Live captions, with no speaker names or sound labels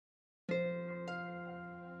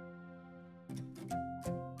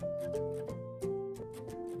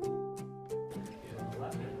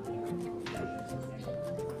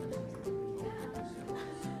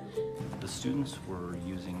students. We're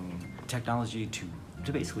using technology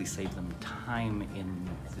to basically save them time in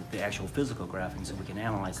the actual physical graphing so we can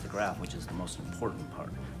analyze the graph, which is the most important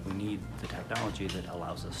part. We need the technology that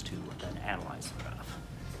allows us to then analyze the graph.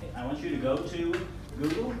 I want you to go to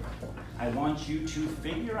Google. I want you to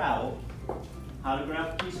figure out how to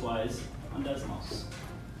graph piecewise on Desmos.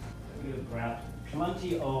 We have graphed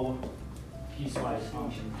plenty of piecewise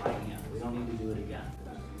functions by hand. We don't need to do it again.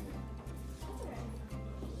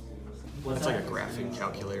 It's like a graphing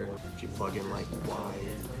calculator. If you plug in like y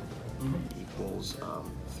equals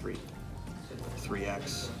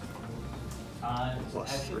 3x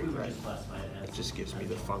plus 3, right? It just gives me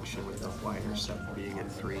the function with the y-intercept being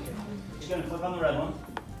at 3. You're going to click on the red one,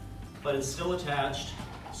 but it's still attached,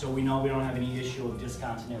 so we know we don't have any issue of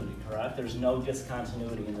discontinuity, correct? There's no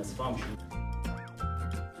discontinuity in this function.